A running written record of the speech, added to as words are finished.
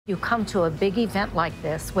You come to a big event like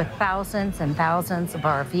this with thousands and thousands of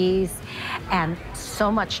RVs and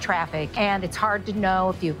so much traffic, and it's hard to know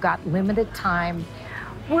if you've got limited time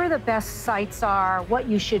where the best sites are, what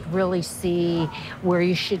you should really see, where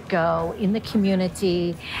you should go in the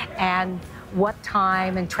community, and what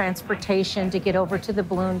time and transportation to get over to the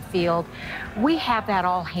balloon field. We have that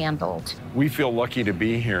all handled. We feel lucky to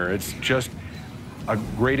be here. It's just a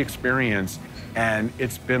great experience, and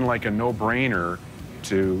it's been like a no-brainer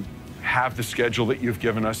to have the schedule that you've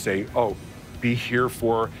given us say, oh, be here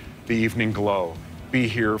for the evening glow, be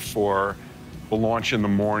here for the launch in the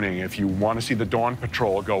morning. If you want to see the dawn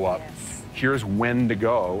patrol go up, yes, here's when to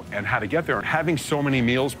go and how to get there. Having so many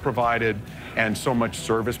meals provided and so much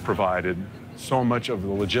service provided, so much of the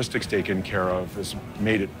logistics taken care of has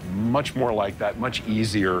made it much more like that, much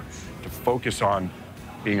easier to focus on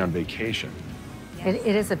being on vacation.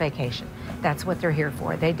 It is a vacation. That's what they're here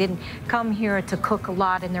for. They didn't come here to cook a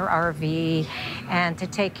lot in their RV and to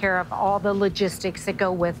take care of all the logistics that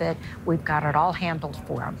go with it. We've got it all handled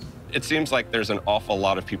for them. It seems like there's an awful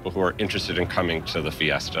lot of people who are interested in coming to the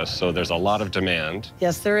Fiesta, so there's a lot of demand.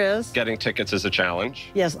 Yes, there is. Getting tickets is a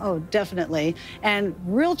challenge. Yes, oh, definitely. And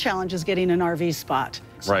real challenge is getting an RV spot.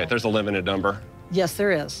 Right, there's a limited number. Yes,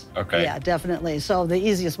 there is. Okay. Yeah, definitely. So the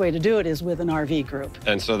easiest way to do it is with an RV group.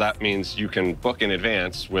 And so that means you can book in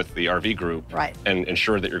advance with the RV group. Right. And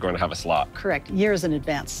ensure that you're going to have a slot. Correct, years in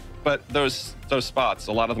advance. But those spots,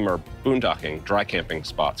 a lot of them are boondocking, dry camping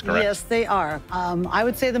spots, correct? Yes, they are. I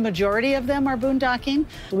would say the majority of them are boondocking.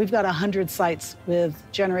 We've got 100 sites with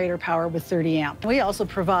generator power with 30 amp. We also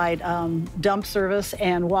provide dump service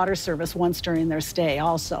and water service once during their stay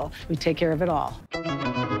also. We take care of it all.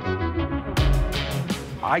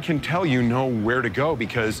 I can tell you know where to go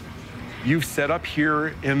because you've set up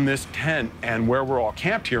here in this tent and where we're all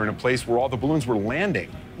camped here in a place where all the balloons were landing.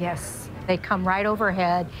 Yes, they come right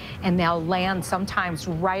overhead and they'll land sometimes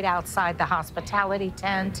right outside the hospitality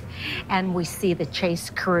tent, and we see the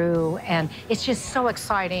chase crew, and it's just so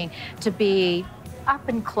exciting to be up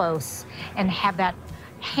and close and have that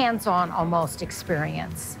hands-on almost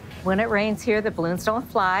experience. When it rains here, the balloons don't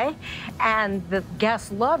fly, and the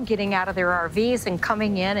guests love getting out of their RVs and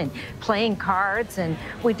coming in and playing cards, and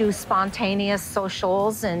we do spontaneous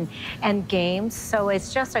socials and games, so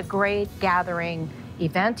it's just a great gathering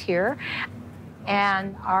event here.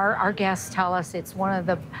 And our guests tell us it's one of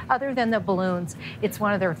the, other than the balloons, it's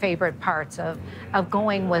one of their favorite parts of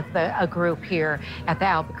going with a group here at the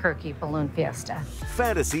Albuquerque Balloon Fiesta.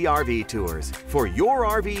 Fantasy RV Tours, for your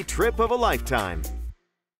RV trip of a lifetime.